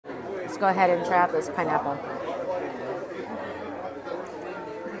Let's go ahead and try out this pineapple.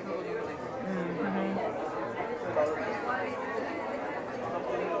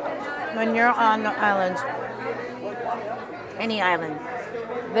 When you're on the islands, any island,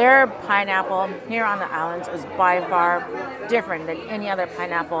 their pineapple here on the islands is by far different than any other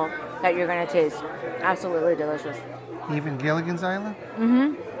pineapple that you're going to taste. Absolutely delicious. Even Gilligan's Island?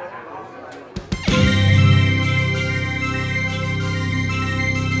 Mm-hmm.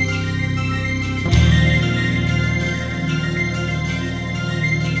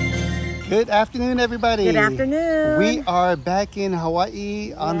 Good afternoon, everybody. Good afternoon. We are back in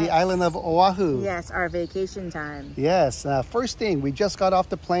Hawaii on the island of Oahu. Yes, our vacation time. Yes. First thing, we just got off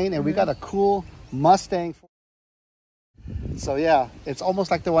the plane and we got a cool Mustang. So yeah, it's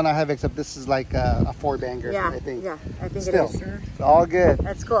almost like the one I have, except this is like a four-banger, I think. Yeah, I think Still, it is. it's all good.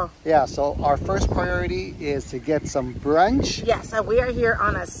 That's cool. Yeah, so our first priority is to get some brunch. Yes, we are here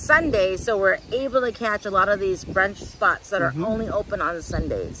on a Sunday, so we're able to catch a lot of these brunch spots that are only open on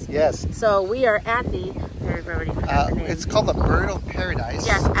Sundays. Yes. So we are at the, I've already forgot the name. It's called the Bird of Paradise.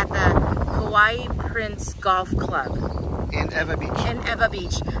 Yes, at the Hawaii Prince Golf Club. In Ewa Beach. In Ewa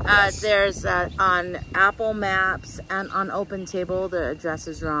Beach. Yes. There's on Apple Maps and on Open Table, the address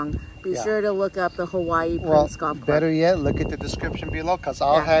is wrong. Be sure to look up the Hawaii Prince Golf Club. Better yet, look at the description below, because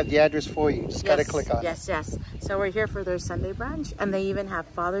I'll have the address for you. Just got to click on it. Yes. So we're here for their Sunday brunch, and they even have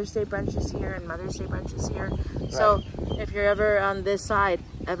Father's Day brunches here and Mother's Day brunches here. Right. So if you're ever on this side,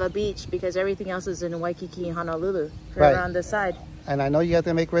 Ewa Beach, because everything else is in Waikiki and Honolulu, if you're ever on this side. And I know you have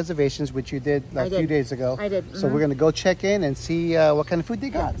to make reservations, which you did a few days ago. I did. So we're going to go check in and see what kind of food they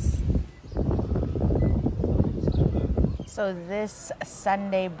got. Yes. So this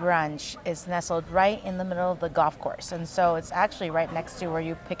Sunday brunch is nestled right in the middle of the golf course. And so it's actually right next to where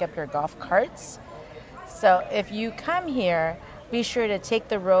you pick up your golf carts. So if you come here, be sure to take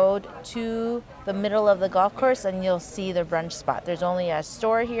the road to the middle of the golf course and you'll see the brunch spot. There's only a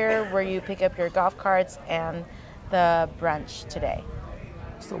store here where you pick up your golf carts and the brunch today.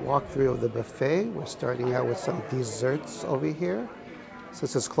 It's the walkthrough of the buffet. We're starting out with some desserts over here. So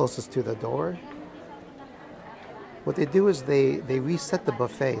this is closest to the door. What they do is they reset the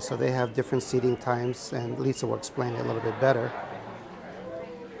buffet, so they have different seating times, and Lisa will explain it a little bit better.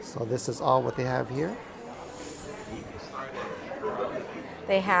 So this is all what they have here.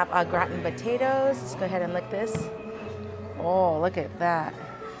 They have gratin potatoes. Let's go ahead and lick this. Oh, look at that.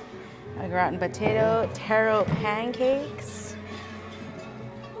 A gratin potato, taro pancakes.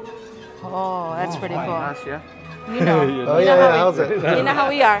 Oh, that's pretty cool. Gosh, yeah. You know, How's it? You know how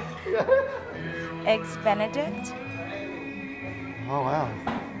we are. Eggs Benedict. Oh, wow.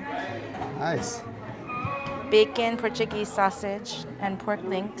 Nice. Bacon, Portuguese sausage, and pork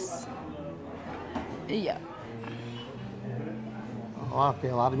links. Yeah. Oh, okay,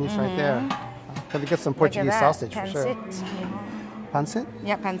 a lot of meat right there. Gotta get some Portuguese sausage for sure. Pancit?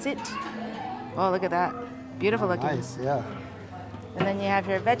 Yeah, pancit. Oh, look at that. Beautiful looking. Nice, yeah. And then you have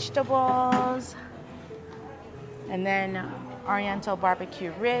your vegetables. And then Oriental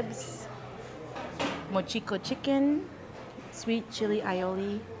barbecue ribs. Mochiko chicken. Sweet chili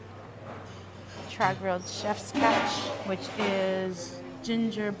aioli. Tri-grilled chef's catch, which is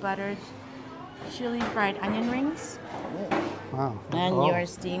ginger buttered chili fried onion rings. Wow. And your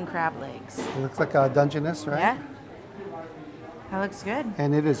steamed crab legs. It looks like a Dungeness, right? Yeah. That looks good.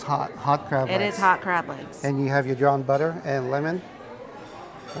 And it is hot crab legs. It is hot crab legs. And you have your drawn butter and lemon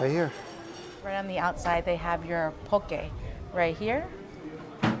right here. Right on the outside, they have your poke right here.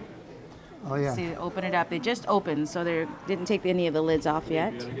 Oh, yeah. See, open it up. It just opened, so they didn't take any of the lids off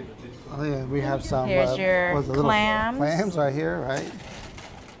yet. Oh, yeah. We have some. Here's your clams. Clams right here, right?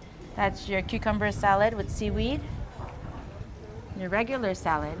 That's your cucumber salad with seaweed. Your regular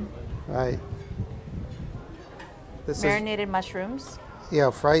salad. Right. This marinated mushrooms.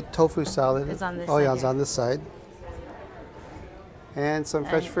 Yeah, fried tofu salad. It's on this side. Oh, yeah, side it's on this side. And some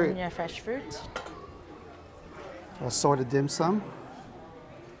fresh fruit. And your fresh fruit. Assorted dim sum.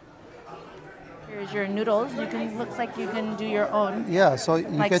 Here's your noodles. Looks like you can do your own. Yeah, so you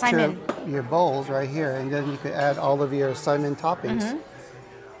like get Simon. your bowls right here, and then you could add all of your Simon toppings.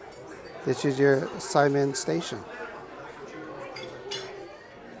 This is your Simon station.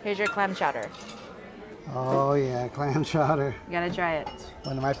 Here's your clam chowder. Oh yeah, clam chowder. You gotta try it.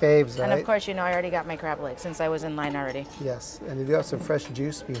 One of my faves, right? And of course, you know I already got my crab legs since I was in line already. Yes, and you do have some fresh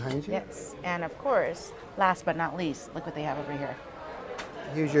juice behind you. Yes, and of course, last but not least, look what they have over here.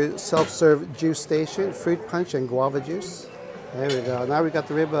 Here's your self-serve juice station, fruit punch and guava juice. There we go. Now we got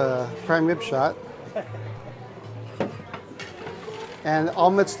the prime rib shot. And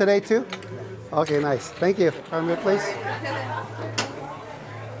omelets today too? Okay, nice. Thank you. Prime rib, please.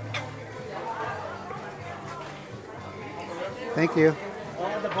 Thank you.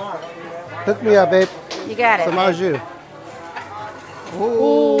 Hook me up, babe. You got it. Some au jus.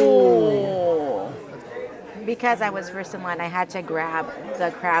 Ooh. Because I was first in line, I had to grab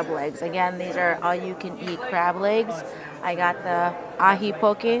the crab legs. Again, these are all-you-can-eat crab legs. I got the ahi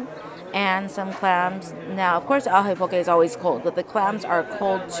poke and some clams. Now, of course, the ahi poke is always cold, but the clams are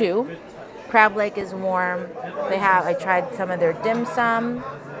cold too. Crab leg is warm. I tried some of their dim sum,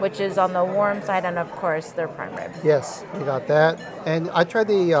 which is on the warm side, and of course, their prime rib. Yes, you got that. And I tried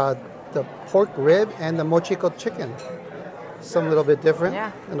the pork rib and the mochiko chicken. Some little bit different.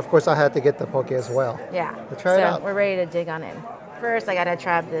 Yeah. And of course, I had to get the poke as well. Yeah. But try it out. We're ready to dig on in. First, I gotta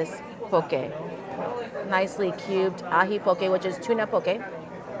try this poke. Nicely cubed ahi poke, which is tuna poke.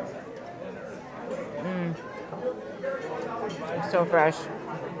 So fresh.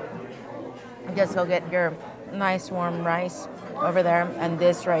 Just go get your nice warm rice over there, and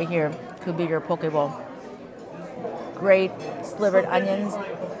this right here could be your poke bowl. Great slivered onions.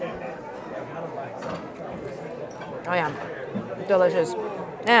 Oh yeah, delicious.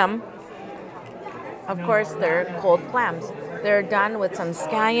 And of course, they're cold clams. They're done with some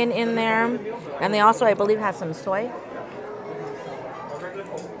scallion in there, and they also, I believe, have some soy.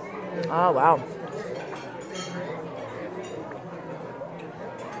 Oh wow.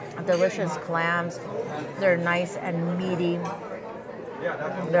 Delicious clams. They're nice and meaty.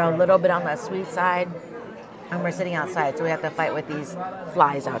 They're a little bit on the sweet side. And we're sitting outside, so we have to fight with these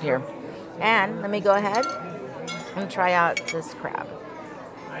flies out here. And let me go ahead and try out this crab.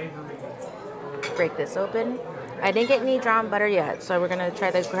 Break this open. I didn't get any drawn butter yet, so we're gonna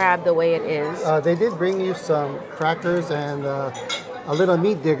try the crab the way it is. They did bring you some crackers and a little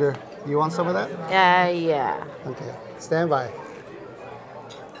meat digger. You want some of that? Yeah. Okay, stand by.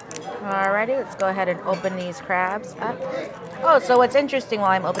 Alrighty, let's go ahead and open these crabs up. Oh, so what's interesting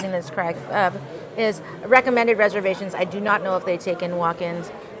while I'm opening this crab up is recommended reservations. I do not know if they take in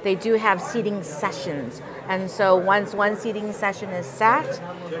walk-ins. They do have seating sessions. And so once one seating session is sat,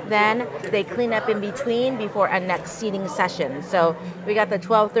 then they clean up in between before a next seating session. So we got the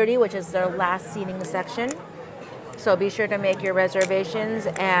 12:30, which is their last seating section. So be sure to make your reservations,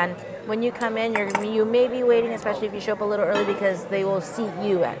 and when you come in, you may be waiting, especially if you show up a little early, because they will seat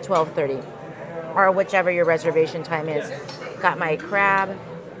you at 12:30 or whichever your reservation time is. Got my crab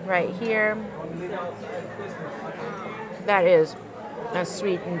right here. That is a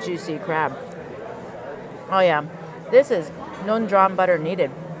sweet and juicy crab. Oh yeah, this is no drawn butter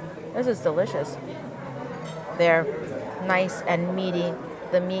needed. This is delicious. They're nice and meaty.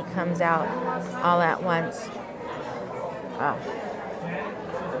 The meat comes out all at once. Oh.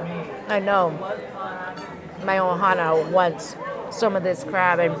 I know my ohana wants some of this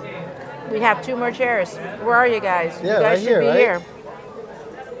crab, and we have 2 more chairs. Where are you guys? Yeah, you guys right should here, be right? here.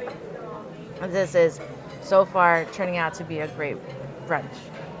 This is so far turning out to be a great brunch.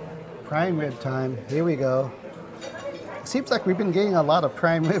 Prime rib time. Here we go. Seems like we've been getting a lot of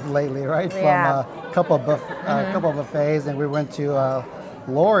prime rib lately, right? Yeah. From a couple of buffets, and we went to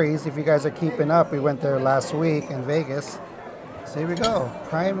Lori's. If you guys are keeping up, we went there last week in Vegas. So here we go,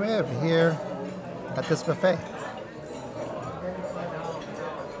 prime rib here at this buffet.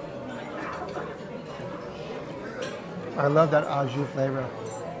 I love that au jus flavor.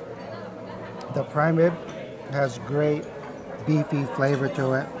 The prime rib has great beefy flavor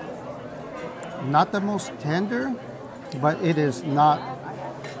to it. Not the most tender, but it is not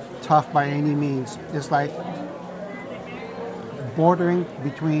tough by any means. It's like bordering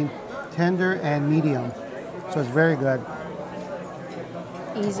between tender and medium. So it's very good.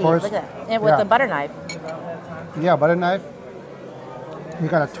 Easy, course, look at that. And with the butter knife. Yeah, butter knife. We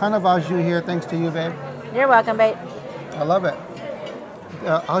got a ton of au jus here, thanks to you, babe. You're welcome, babe. I love it.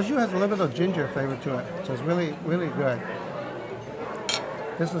 Au jus has a little bit of ginger flavor to it, so it's really, really good.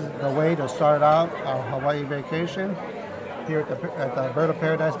 This is the way to start out our Hawaii vacation here at the Bird of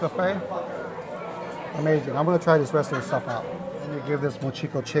Paradise buffet. Amazing. I'm going to try this rest of the stuff out. Let me give this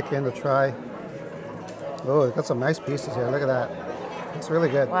mochiko chicken a try. Oh, it got some nice pieces here. Look at that. It's really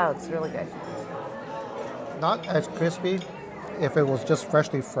good. Wow, it's really good. Not as crispy if it was just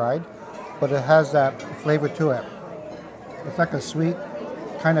freshly fried, but it has that flavor to it. It's like a sweet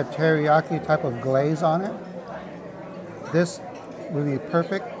kind of teriyaki type of glaze on it. This would be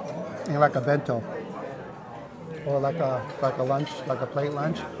perfect in like a bento or like a lunch, like a plate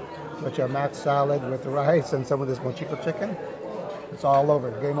lunch with your mac salad with rice and some of this mochiko chicken. It's all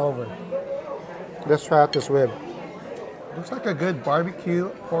over, game over. Let's try out this rib. Looks like a good barbecue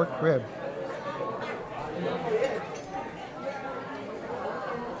pork rib.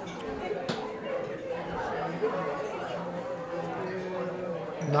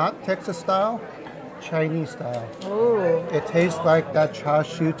 Not Texas style, Chinese style. Ooh. It tastes like that char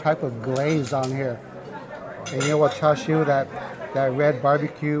siu type of glaze on here. And you know what char siu, that red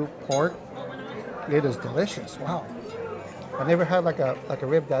barbecue pork? It is delicious. Wow. I never had like a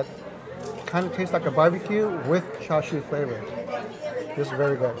rib that kind of tastes like a barbecue with char siu flavor. This is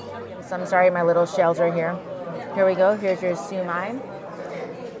very good. So I'm sorry, my little shells are here. Here we go. Here's your siu mai.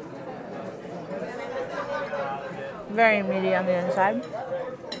 Very meaty on the inside.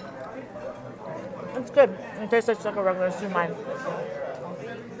 It's good. It tastes like a regular siu mai.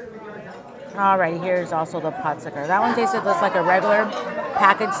 Alrighty, here's also the pot sticker. That one tasted just like a regular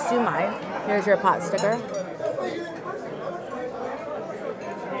packaged siu mai. Here's your pot sticker.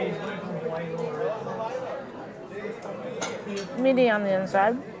 Meaty on the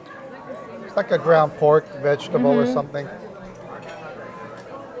inside. It's like a ground pork vegetable or something.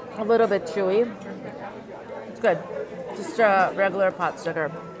 A little bit chewy. It's good. Just a regular pot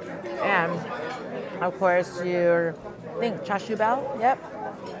sticker. And of course your, I think, char siu bao.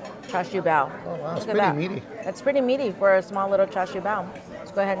 Yep. Char siu bao. Oh wow, it's Look at pretty that. meaty. It's pretty meaty for a small little char siu bao.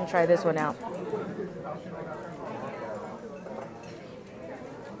 Let's go ahead and try this one out.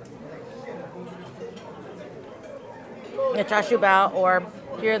 The char siu bao, or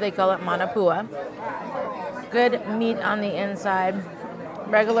here they call it manapua. Good meat on the inside.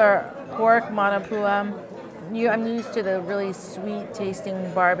 Regular pork manapua. I'm used to the really sweet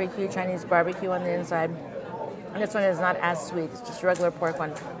tasting barbecue, Chinese barbecue on the inside. And this one is not as sweet. It's just a regular pork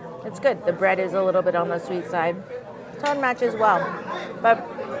one. It's good. The bread is a little bit on the sweet side. Tone matches well. But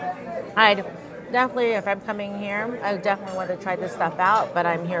I'd definitely, if I'm coming here, I definitely want to try this stuff out. But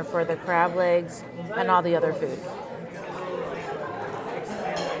I'm here for the crab legs and all the other food.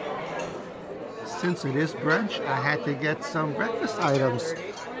 Since it is brunch, I had to get some breakfast items.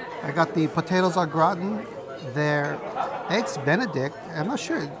 I got the potatoes au gratin, their eggs Benedict. I'm not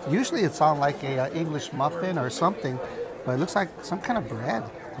sure. Usually it's on like a English muffin or something, but it looks like some kind of bread.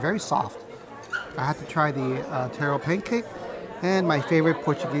 Very soft. I had to try the taro pancake and my favorite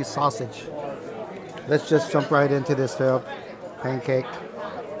Portuguese sausage. Let's just jump right into this taro pancake.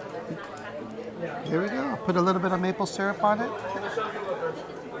 Here we go. Put a little bit of maple syrup on it.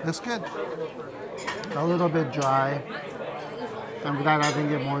 Looks good. A little bit dry. I'm glad I didn't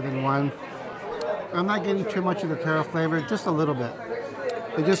get more than one. I'm not getting too much of the taro flavor, just a little bit.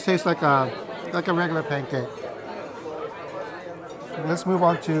 It just tastes like a regular pancake. Let's move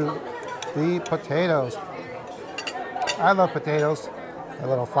on to the potatoes. I love potatoes. A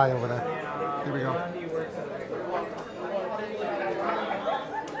little fly over there. Here we go.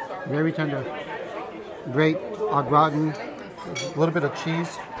 Very tender. Great au gratin. A little bit of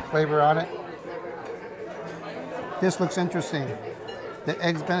cheese flavor on it. This looks interesting. The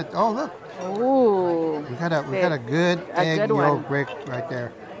eggs Benedict. Oh look. Ooh. We got a good egg yolk break right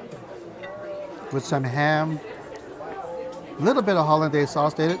there. With some ham. A little bit of hollandaise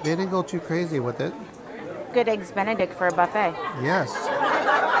sauce. They didn't go too crazy with it. Good eggs Benedict for a buffet. Yes.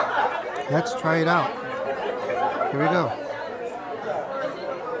 Let's try it out. Here we go.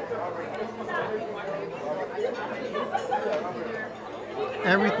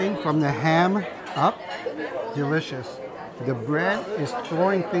 Everything from the ham up, delicious. The bread is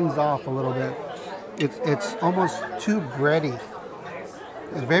throwing things off a little bit. It's almost too bready.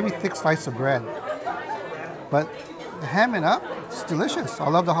 It's a very thick slice of bread. But the ham and up, it's delicious. I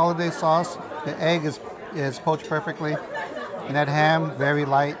love the hollandaise sauce. The egg is poached perfectly. And that ham, very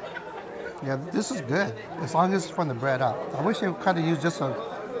light. Yeah, this is good, as long as it's from the bread up. I wish they could have used just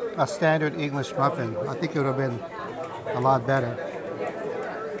a standard English muffin. I think it would have been a lot better.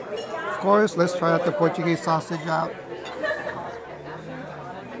 Of course, let's try out the Portuguese sausage out.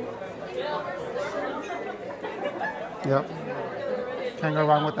 Yep. Can't go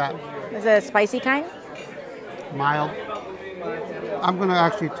wrong with that. Is it a spicy kind? Mild. I'm going to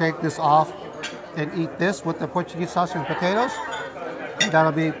actually take this off and eat this with the Portuguese sausage and potatoes.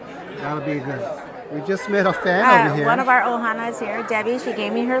 That'll be good. We just met a fan over here. One of our Ohanas here, Debbie, she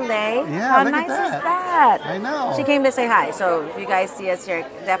gave me her lei. Yeah, How look nice at that. is that? I know. She came to say hi, so if you guys see us here,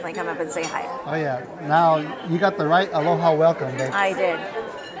 definitely come up and say hi. Oh yeah. Now you got the right aloha welcome, babe. I did.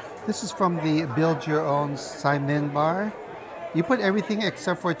 This is from the Build Your Own Simon bar. You put everything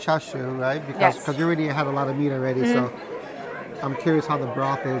except for char siu, right? Because you already had a lot of meat already, so I'm curious how the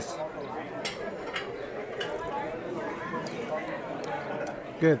broth is.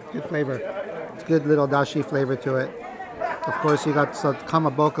 Good flavor. It's good little dashi flavor to it. Of course, you got some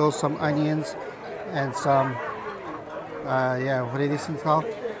kamaboko, some onions, and some, what are these things called?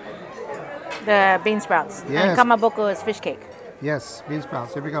 The bean sprouts. Yes. And kamaboko is fish cake. Yes, bean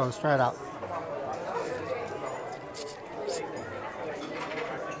sprouts. Here we go. Let's try it out.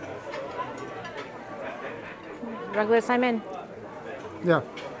 Regular Simon. Yeah.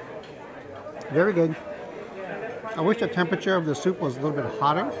 Very good. I wish the temperature of the soup was a little bit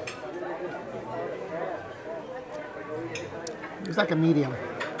hotter. It's like a medium.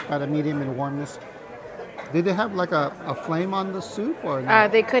 About a medium in warmness. Did they have like a flame on the soup or no?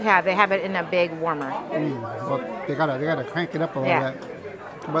 They could have. They have it in a big warmer. Well, they gotta crank it up a little bit.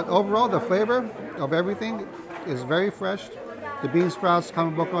 But overall, the flavor of everything is very fresh. The bean sprouts,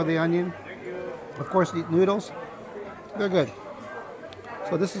 kamaboko, the onion. Of course, the noodles. They're good.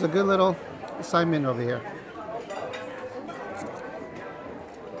 So this is a good little Simon over here.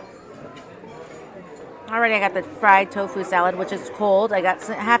 Already I got the fried tofu salad, which is cold. I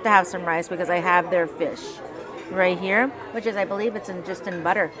have to have some rice because I have their fish right here, which is, I believe it's just in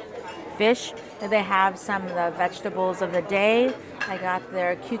butter. Fish. They have some of the vegetables of the day. I got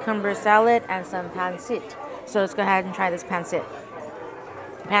their cucumber salad and some pancit. So let's go ahead and try this pancit.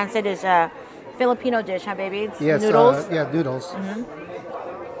 Pancit is a Filipino dish, huh, baby? It's yes, noodles. Yeah, noodles. Mm-hmm.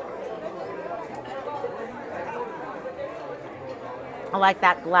 I like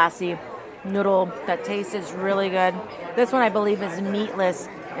that glassy noodle. That taste is really good. This one I believe is meatless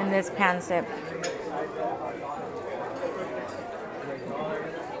in this pancit.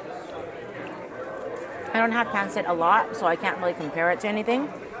 I don't have pancit a lot, so I can't really compare it to anything.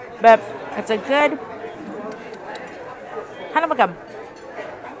 But it's a good, kind of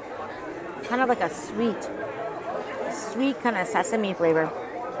like a sweet kind of sesame flavor.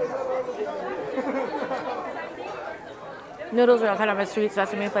 Noodles are kind of a sweet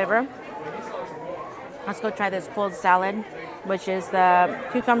sesame flavor. Let's go try this cold salad, which is the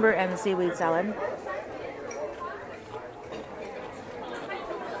cucumber and seaweed salad.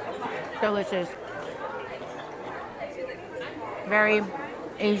 Delicious. Very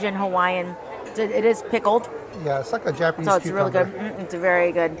Asian Hawaiian. It is pickled. Yeah, it's like a Japanese so it's cucumber. really good. It's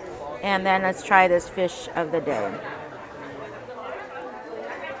very good. And then let's try this fish of the day.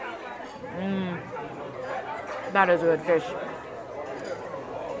 That is a good fish.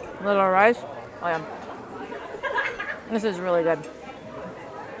 Little rice. Oh yeah. This is really good.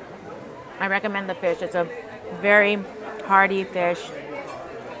 I recommend the fish. It's a very hearty fish.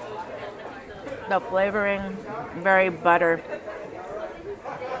 The flavoring, very butter.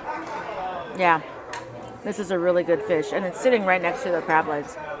 Yeah. This is a really good fish. And it's sitting right next to the crab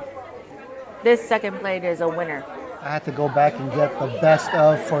legs. This second plate is a winner. I had to go back and get the best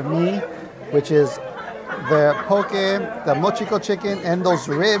of for me, which is the poke, the mochiko chicken, and those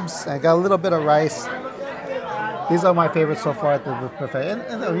ribs. I got a little bit of rice. These are my favorites so far at the buffet.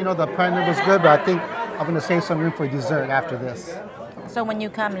 And you know, the prime rib was good, but I think I'm going to save some room for dessert after this. So when you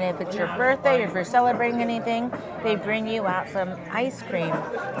come, and if it's your birthday or if you're celebrating anything, they bring you out some ice cream.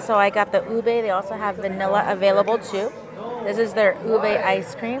 So I got the ube. They also have vanilla available too. This is their ube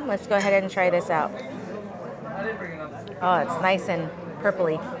ice cream. Let's go ahead and try this out. Oh, it's nice and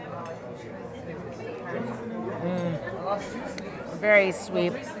purpley. Very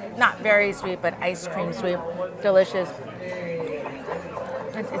sweet. Not very sweet, but ice cream sweet. Delicious.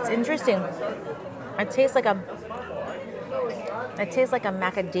 It's interesting. It tastes like a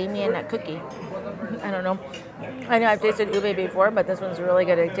macadamia nut cookie. I don't know. I know I've tasted ube before, but this one's really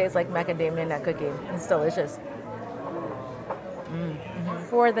good. It tastes like macadamia nut cookie. It's delicious.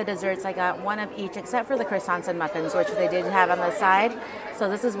 For the desserts, I got one of each, except for the croissants and muffins, which they did have on the side. So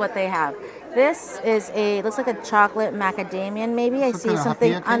this is what they have. This is looks like a chocolate macadamian, maybe. I see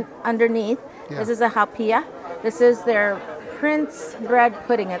something underneath. Yeah. This is a haupia. This is their Prince bread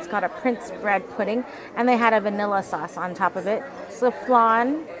pudding. It's called a Prince bread pudding. And they had a vanilla sauce on top of it. It's a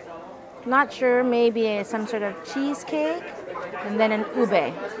flan. Not sure, maybe some sort of cheesecake. And then an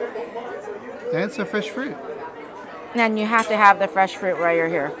ube. That's a fresh fruit. And you have to have the fresh fruit while you're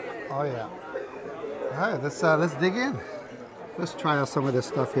here. Oh yeah. All right, let's dig in. Let's try out some of this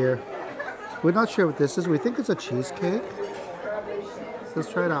stuff here. We're not sure what this is. We think it's a cheesecake. Let's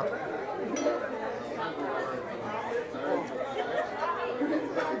try it out.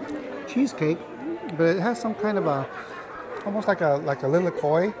 Cheesecake, but it has some kind of almost like a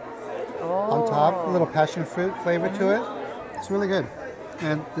lilikoi on top, a little passion fruit flavor to it. It's really good.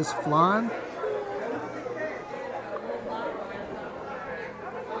 And this flan.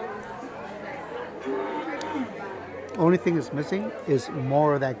 Only thing that's missing is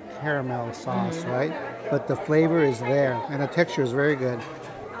more of that caramel sauce, right? But the flavor is there, and the texture is very good.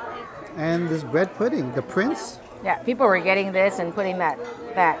 And this bread pudding, the Prince. Yeah, people were getting this and putting that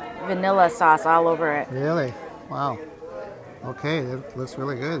vanilla sauce all over it. Really? Wow. Okay, that looks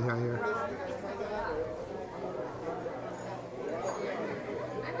really good right here.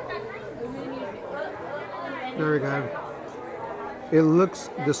 Very good. It looks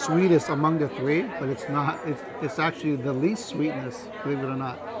the sweetest among the three, but it's not. It's actually the least sweetness, believe it or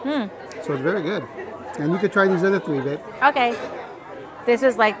not. So it's very good. And you could try these other three, babe. Okay. This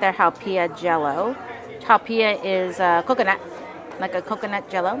is like their halpia jello. Halpia is coconut, like a coconut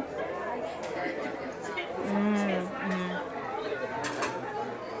jello.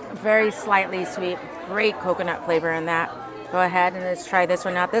 Very slightly sweet. Great coconut flavor in that. Go ahead and let's try this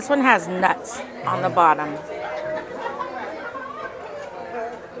one out. This one has nuts on the bottom.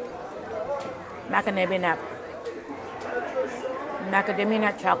 Macadamia nut. Macadamia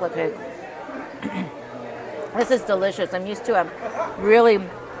nut chocolate cake. This is delicious. I'm used to a really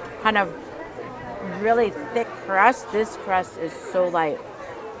kind of really thick crust. This crust is so light.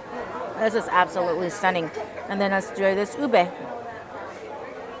 This is absolutely stunning. And then let's do this ube.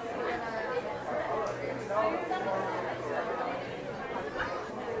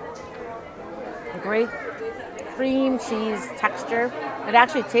 Great cream cheese texture. It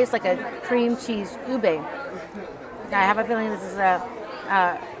actually tastes like a cream cheese ube. I have a feeling this is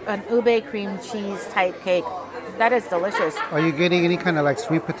an ube cream cheese type cake. That is delicious. Are you getting any kind of like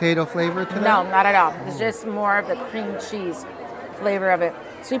sweet potato flavor to that? No, not at all. It's just more of the cream cheese flavor of it.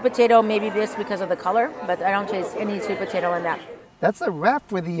 Sweet potato, maybe this because of the color, but I don't taste any sweet potato in that. That's a wrap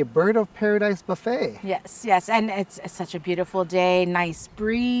for the Bird of Paradise buffet. Yes, yes, and it's such a beautiful day, nice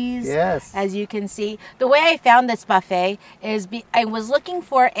breeze. Yes. As you can see. The way I found this buffet is I was looking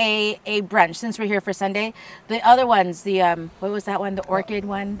for a brunch since we're here for Sunday. The other ones, the what was that one? The orchid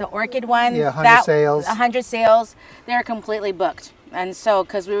one. The orchid one. Yeah, 100 sales. 100 sales. They're completely booked, and so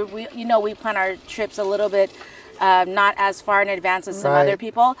because we plan our trips a little bit. Not as far in advance as some other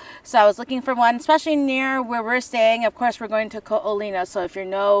people. So I was looking for one, especially near where we're staying. Of course, we're going to Ko'olina. So if you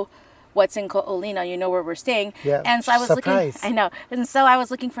know what's in Ko'olina, you know where we're staying. Yeah. And so I was Surprise. looking, I know. And so I was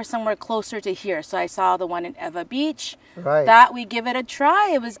looking for somewhere closer to here. So I saw the one in Ewa Beach. Right. That we give it a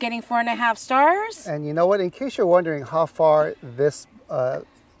try. It was getting 4.5 stars. And you know what? In case you're wondering how far this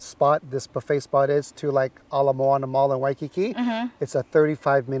this buffet spot is to like Ala Moana Mall in Waikiki, it's a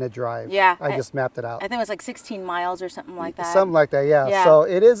 35-minute drive. Yeah. I just mapped it out. I think it was like 16 miles or something like that. Something like that, yeah. So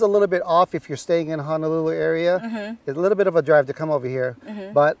it is a little bit off if you're staying in Honolulu area. It's a little bit of a drive to come over here,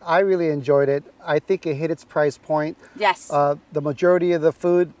 but I really enjoyed it. I think it hit its price point. Yes. The majority of the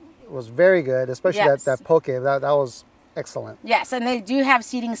food was very good, especially that poke. That was excellent. Yes, and they do have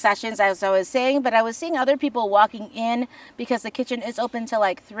seating sessions, as I was saying, but I was seeing other people walking in because the kitchen is open till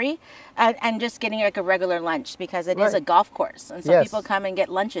like 3 and just getting like a regular lunch because it is a golf course. And so people come and get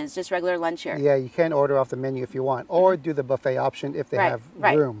lunches, just regular lunch here. Yeah, you can order off the menu if you want or do the buffet option if they have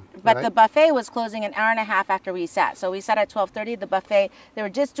room. But the buffet was closing an hour and a half after we sat. So we sat at 12:30. The buffet, they were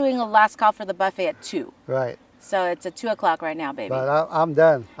just doing a last call for the buffet at 2. Right. So it's at 2 o'clock right now, baby. But I'm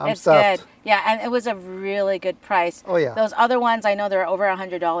done. I'm it's stuffed. Good. Yeah, and it was a really good price. Oh, yeah. Those other ones, I know they're over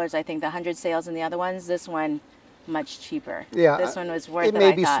 $100, I think, the 100 sales and the other ones. This one, much cheaper. Yeah. This one was worth it, It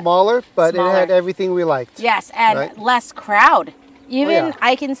may be smaller, but it had everything we liked. Yes, and less crowd. Even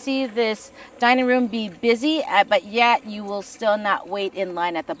I can see this dining room be busy, but yet you will still not wait in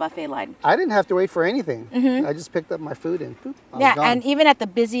line at the buffet line. I didn't have to wait for anything. I just picked up my food and boop, I was gone. And even at the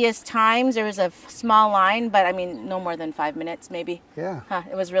busiest times, there was a small line, but I mean, no more than 5 minutes maybe. Yeah.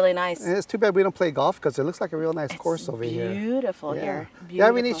 It was really nice. And it's too bad we don't play golf because it looks like a real nice course over here. Beautiful here. Beautiful.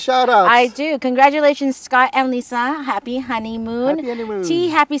 Yeah, we need shout outs. I do. Congratulations, Scott and Lisa. Happy honeymoon. Happy honeymoon. T,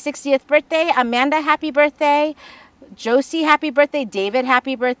 happy 60th birthday. Amanda, happy birthday. Josie, happy birthday. David,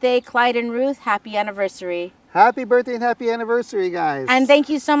 happy birthday. Clyde and Ruth, happy anniversary. Happy birthday and happy anniversary, guys. And thank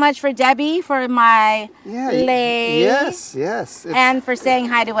you so much for Debbie for my lei. Yes, yes. And for saying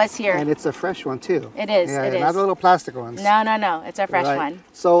hi to us here. And it's a fresh one, too. It is, yeah, it is. Not the little plastic ones. No, no, no. It's a fresh one.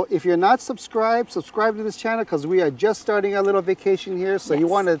 So if you're not subscribed, subscribe to this channel because we are just starting our little vacation here. So you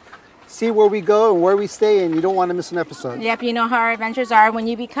want to see where we go and where we stay, and you don't want to miss an episode. Yep, you know how our adventures are. When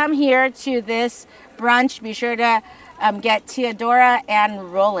you come here to this brunch, be sure to get Teodora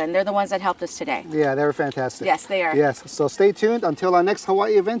and Roland. They're the ones that helped us today. Yeah, they were fantastic. Yes, they are. Yes, so stay tuned until our next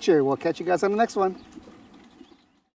Hawaii adventure. We'll catch you guys on the next one.